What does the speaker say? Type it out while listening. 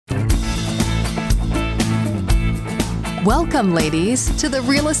Welcome, ladies, to the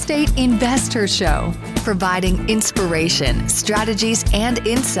Real Estate Investor Show, providing inspiration, strategies, and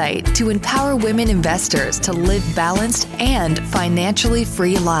insight to empower women investors to live balanced and financially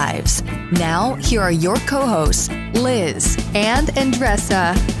free lives. Now, here are your co-hosts, Liz and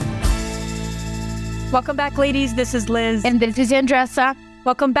Andressa. Welcome back, ladies. This is Liz. And this is Andressa.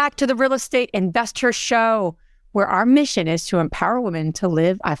 Welcome back to the Real Estate Investor Show, where our mission is to empower women to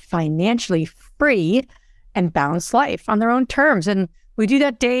live a financially free and balanced life on their own terms. And we do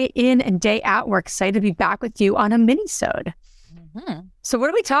that day in and day out. We're excited to be back with you on a Minisode. Mm-hmm. So what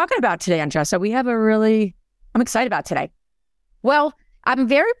are we talking about today, Andressa? I'm excited about today. Well, I'm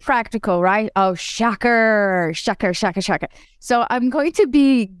very practical, right? Oh, shocker. So I'm going to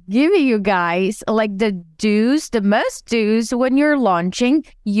be giving you guys like the must do's when you're launching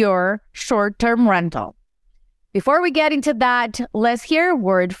your short-term rental. Before we get into that, let's hear a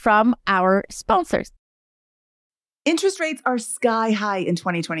word from our sponsors. Interest rates are sky high in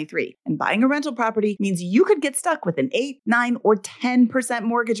 2023, and buying a rental property means you could get stuck with an 8, 9, or 10%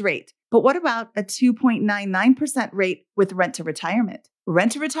 mortgage rate. But what about a 2.99% rate with Rent to Retirement?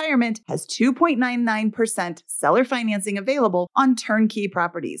 Rent to Retirement has 2.99% seller financing available on turnkey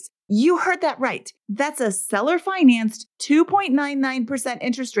properties. You heard that right. That's a seller-financed 2.99%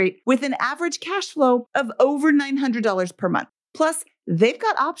 interest rate with an average cash flow of over $900 per month. Plus, they've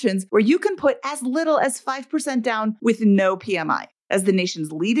got options where you can put as little as 5% down with no PMI. As the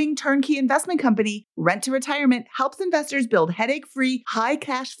nation's leading turnkey investment company, Rent to Retirement helps investors build headache-free, high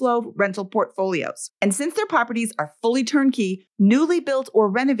cash flow rental portfolios. And since their properties are fully turnkey, newly built or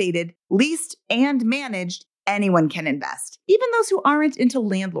renovated, leased, and managed, anyone can invest, even those who aren't into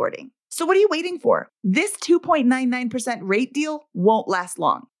landlording. So what are you waiting for? This 2.99% rate deal won't last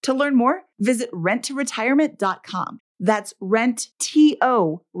long. To learn more, visit renttoretirement.com. That's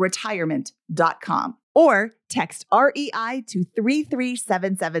renttoretirement.com. Or text REI to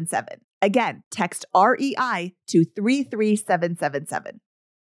 33777. Again, text REI to 33777.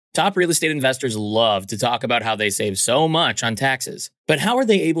 Top real estate investors love to talk about how they save so much on taxes. But how are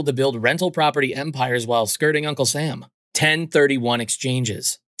they able to build rental property empires while skirting Uncle Sam? 1031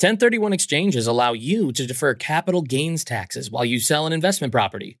 exchanges. 1031 exchanges allow you to defer capital gains taxes while you sell an investment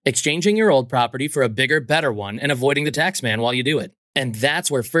property, exchanging your old property for a bigger, better one and avoiding the tax man while you do it. And that's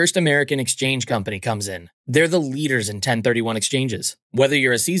where First American Exchange Company comes in. They're the leaders in 1031 exchanges. Whether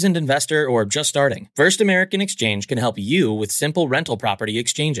you're a seasoned investor or just starting, First American Exchange can help you with simple rental property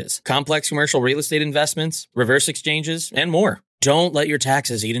exchanges, complex commercial real estate investments, reverse exchanges, and more. Don't let your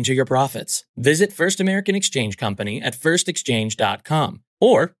taxes eat into your profits. Visit First American Exchange Company at firstexchange.com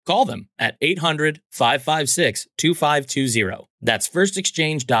or call them at 800-556-2520. That's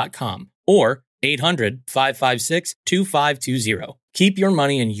firstexchange.com or 800-556-2520. Keep your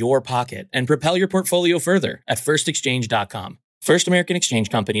money in your pocket and propel your portfolio further at firstexchange.com. First American Exchange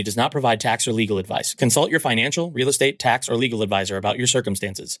Company does not provide tax or legal advice. Consult your financial, real estate, tax, or legal advisor about your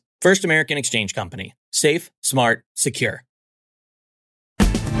circumstances. First American Exchange Company. Safe, smart, secure.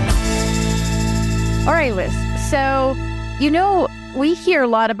 All right, Liz. So, we hear a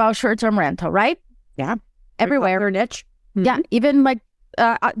lot about short-term rental, right? Yeah. Everywhere. Their niche. Mm-hmm. Yeah. Even like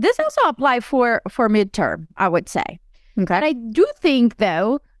this also applies for midterm, I would say. Okay. And I do think,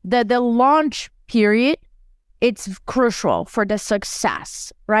 though, that the launch period, it's crucial for the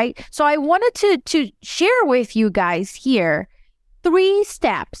success, right? So I wanted to share with you guys here 3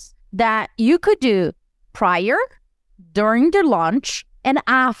 steps that you could do prior, during the launch, and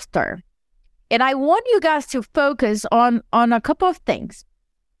after. And I want you guys to focus on a couple of things.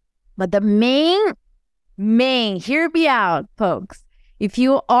 But the main, hear me out, folks. If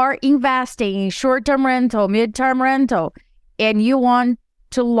you are investing in short-term rental, mid-term rental, and you want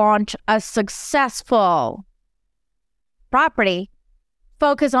to launch a successful property,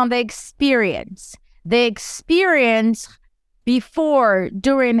 focus on the experience. The experience before,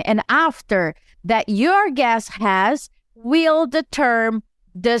 during, and after that your guest has will determine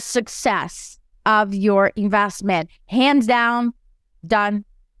the success of your investment. Hands down, done,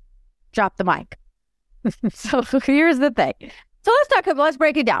 drop the mic. So here's the thing. So let's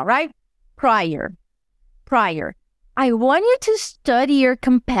break it down, right? Prior. I want you to study your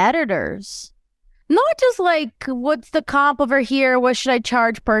competitors. Not just like, what's the comp over here? What should I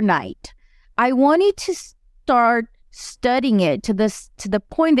charge per night? I want you to start studying it to the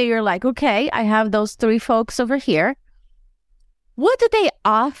point that you're like, okay, I have those 3 folks over here. What do they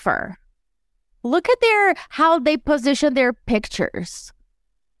offer? Look at how they position their pictures.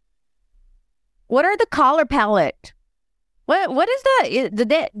 What are the color palette? What is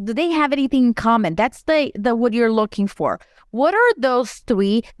that? Do they have anything in common? That's the what you're looking for. What are those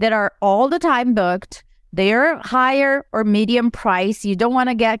 3 that are all the time booked, They're higher or medium price. You don't want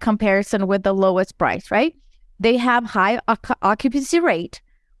to get comparison with the lowest price, right? They have high occupancy rate.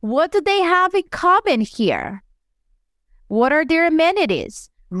 What do they have in common here? What are their amenities?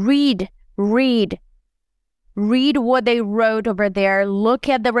 Read what they wrote over there. Look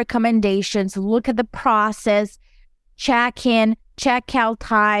at the recommendations. Look at the process. Check in, check out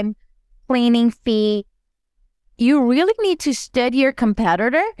time, cleaning fee. You really need to study your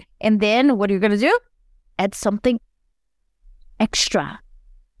competitor. And then what are you going to do? Add something extra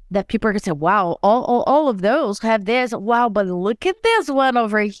that people are going to say, wow, all of those have this. Wow, but look at this one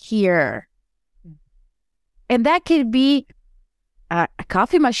over here. And that could be a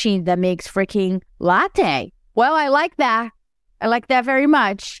coffee machine that makes freaking latte. Well, I like that. I like that very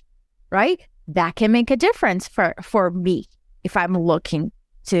much, right? That can make a difference for me if I'm looking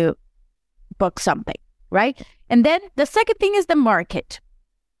to book something, right? And then the second thing is the market.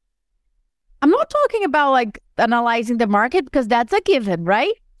 I'm not talking about like analyzing the market because that's a given,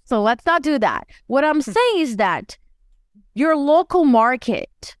 right? So let's not do that. What I'm saying is that your local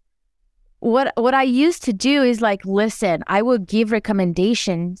market, what I used to do is like, listen, I would give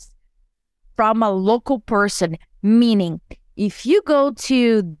recommendations from a local person, meaning if you go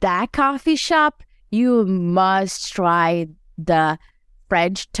to that coffee shop, you must try the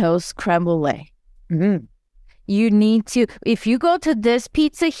French toast creme brulee. Mm-hmm. You need to, if you go to this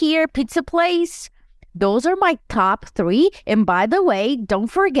pizza place, those are my top 3. And by the way, don't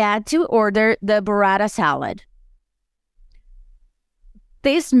forget to order the burrata salad.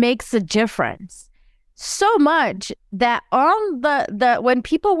 This makes a difference so much that on the when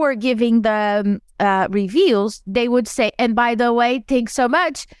people were giving the reviews, they would say, and by the way, thanks so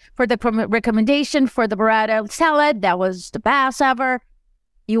much for the recommendation for the burrata salad. That was the best ever.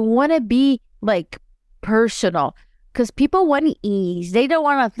 You want to be like personal because people want ease. They don't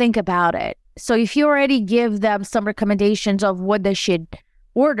want to think about it. So if you already give them some recommendations of what they should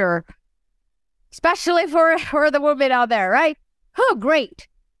order, especially for the women out there, right? Oh, great.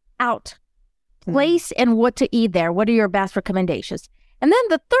 Out. Place and what to eat there. What are your best recommendations? And then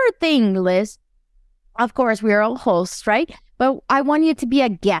the third thing, Liz, of course, we are all hosts, right? But I want you to be a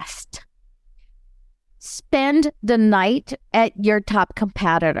guest. Spend the night at your top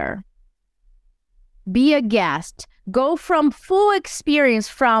competitor. Be a guest. Go from full experience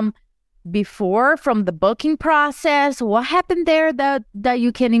from before, from the booking process, what happened there that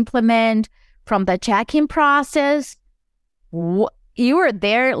you can implement, from the check-in process. You were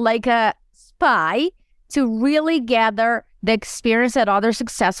there like a spy to really gather the experience that other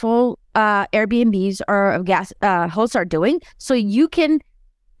successful Airbnbs or hosts are doing so you can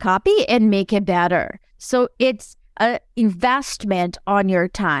copy and make it better. So it's an investment on your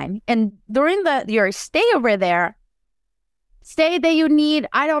time. And during your stay over there, say that you need,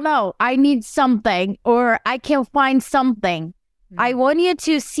 I don't know, I need something or I can find something. Mm-hmm. I want you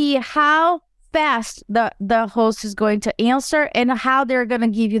to see how fast the host is going to answer and how they're going to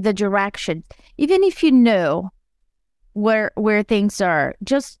give you the direction. Even if you know where things are,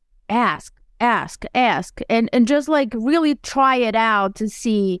 just ask and just like really try it out to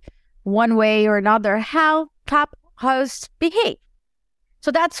see one way or another how top hosts behave.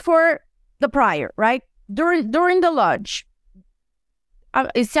 So that's for the prior, right? During the lunch.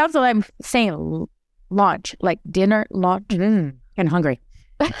 It sounds like I'm saying lunch, like dinner, lunch. And hungry.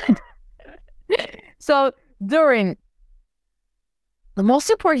 So during the most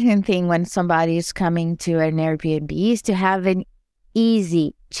important thing when somebody is coming to an Airbnb is to have an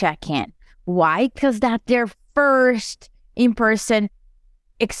easy check-in. Why? Because that's their first in-person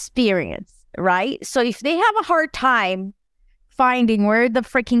experience, right? So if they have a hard time finding where the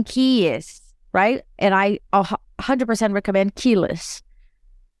freaking key is, right? And I 100% recommend keyless.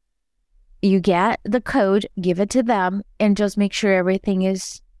 You get the code, give it to them, and just make sure everything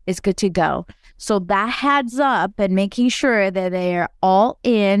is good to go. So that heads up and making sure that they are all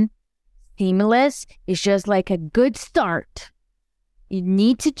in, seamless, is just like a good start. You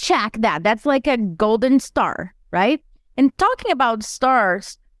need to check that. That's like a golden star, right? And talking about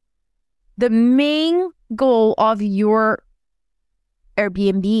stars, the main goal of your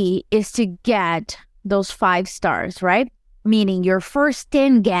Airbnb is to get those 5 stars, right? Meaning your first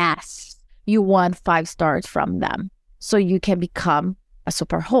 10 guests, you want 5 stars from them so you can become a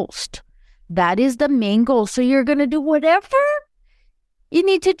super host. That is the main goal. So you're going to do whatever you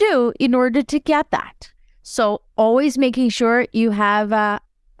need to do in order to get that. So always making sure you have a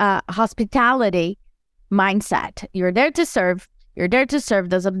hospitality mindset. You're there to serve. You're there to serve.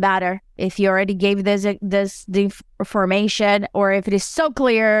 Doesn't matter if you already gave the information or if it is so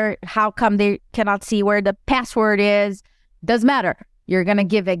clear, how come they cannot see where the password is? Doesn't matter. You're going to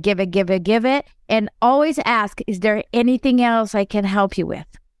give it. And always ask, is there anything else I can help you with?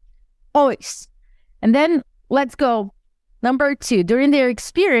 Always. And then let's go. Number 2, during their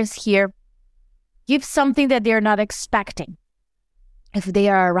experience here, give something that they're not expecting. If they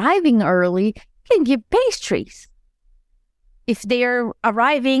are arriving early, you can give pastries. If they're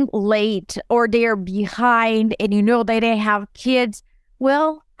arriving late or they're behind and you know that they have kids,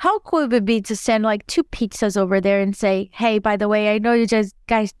 well, how cool would it be to send like 2 pizzas over there and say, hey, by the way, I know you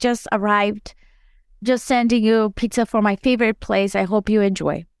guys just arrived. Just sending you pizza from my favorite place. I hope you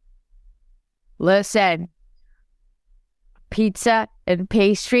enjoy. Listen, pizza and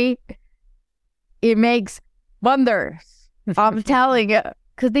pastry, it makes wonders. I'm telling you.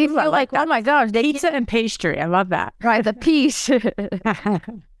 Because they feel like, oh my gosh, pizza and pastry. I love that. Right, the piece.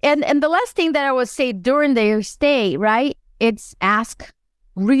 and the last thing that I would say during their stay, right, it's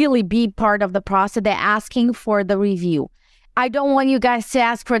really be part of the process. They're asking for the review. I don't want you guys to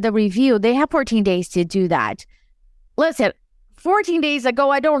ask for the review. They have 14 days to do that. Listen, 14 days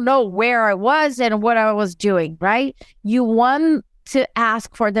ago, I don't know where I was and what I was doing, right? You want to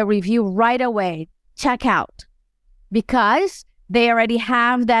ask for the review right away. Check out. Because they already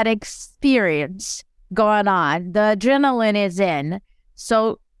have that experience going on. The adrenaline is in.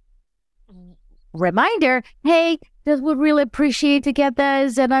 So, reminder, hey, this would really appreciate to get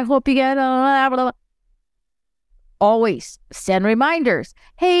this, and I hope you get blah, blah, blah. Always send reminders.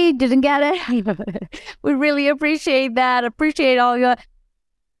 Hey, didn't get it? We really appreciate that. Appreciate all your.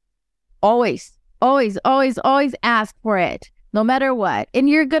 Always ask for it, no matter what. And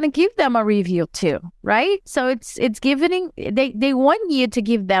you're gonna give them a review too, right? So it's giving. They want you to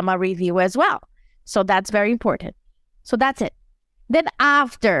give them a review as well. So that's very important. So that's it. Then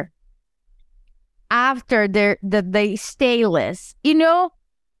after they stay list,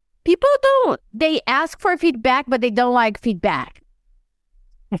 people they ask for feedback, but they don't like feedback.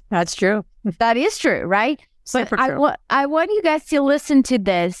 That's true. That is true, right? So true. I want you guys to listen to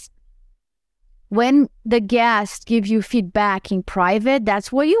this. When the guests give you feedback in private,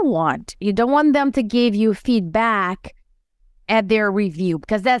 that's what you want. You don't want them to give you feedback at their review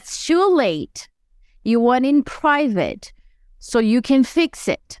because that's too late. You want in private so you can fix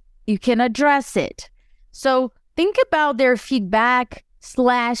it. You can address it. So think about their feedback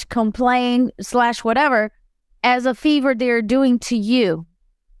 / complaint / whatever as a favor they're doing to you.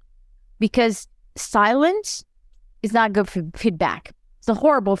 Because silence is not good feedback. It's a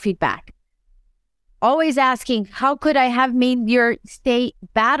horrible feedback. Always asking, how could I have made your stay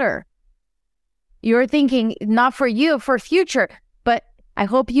better? You're thinking, not for you, for future, but I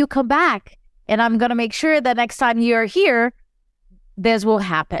hope you come back. And I'm going to make sure that next time you're here, this will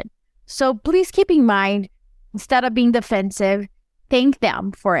happen. So please keep in mind, instead of being defensive, thank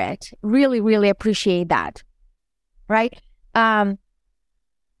them for it. Really, really appreciate that. Right?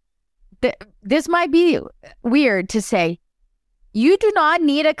 This might be weird to say. You do not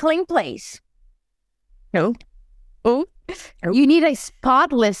need a clean place. No. Oh, you need a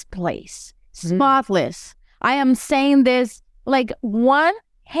spotless place. Spotless. I am saying this like one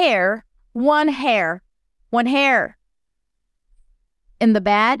hair in the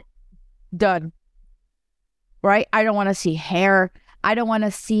bed, done. Right? I don't want to see hair. I don't want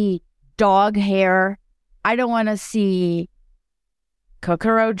to see dog hair. I don't want to see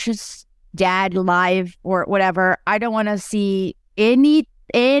cockroaches dead, live, or whatever. I don't want to see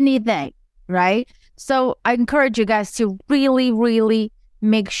anything, right? So I encourage you guys to really, really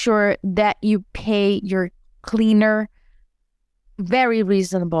make sure that you pay your cleaner very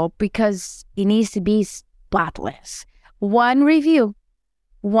reasonable because it needs to be spotless. One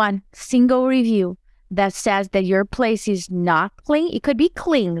single review that says that your place is not clean. It could be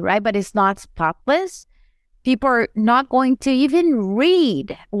clean, right? But it's not spotless. People are not going to even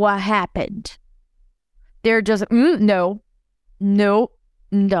read what happened. They're just, no.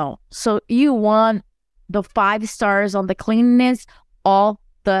 So you want the 5 stars on the cleanliness all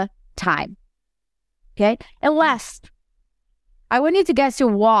the time. Okay? And last, I want you guys to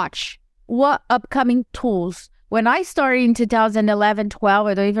watch what upcoming tools. When I started in 2011, 12,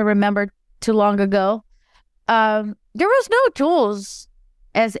 I don't even remember too long ago, there was no tools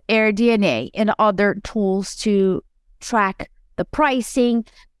as AirDNA and other tools to track the pricing,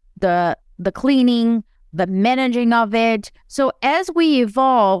 the cleaning, the managing of it. So as we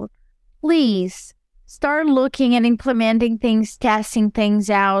evolve, please start looking and implementing things, testing things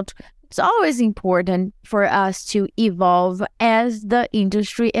out. It's always important for us to evolve as the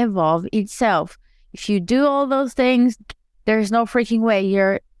industry evolves itself. If you do all those things, there's no freaking way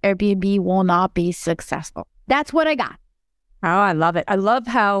your Airbnb will not be successful. That's what I got. Oh, I love it. I love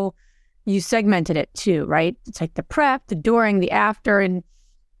how you segmented it too, right? It's like the prep, the during, the after. And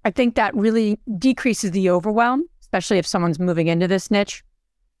I think that really decreases the overwhelm, especially if someone's moving into this niche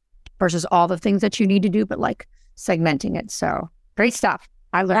versus all the things that you need to do, but like segmenting it. So great stuff.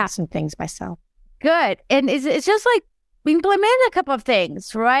 I learned some things myself. Good. And it's just like implement a couple of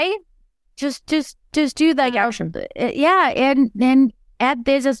things, right? Just do that. Yeah. And add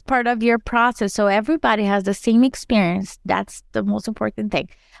this as part of your process so everybody has the same experience. That's the most important thing.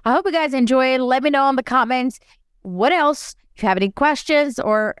 I hope you guys enjoy it. Let me know in the comments what else, if you have any questions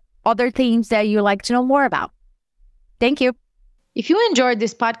or other themes that you'd like to know more about. Thank you. If you enjoyed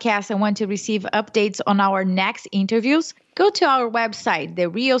this podcast and want to receive updates on our next interviews, go to our website,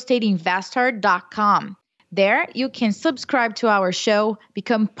 therealestateinvestor.com. There, you can subscribe to our show,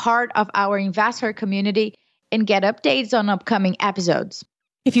 become part of our investor community, and get updates on upcoming episodes.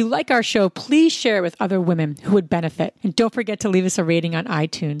 If you like our show, please share it with other women who would benefit. And don't forget to leave us a rating on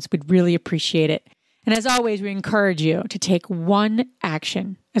iTunes. We'd really appreciate it. And as always, we encourage you to take one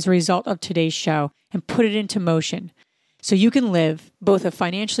action as a result of today's show and put it into motion so you can live both a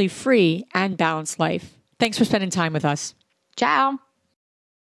financially free and balanced life. Thanks for spending time with us. Ciao.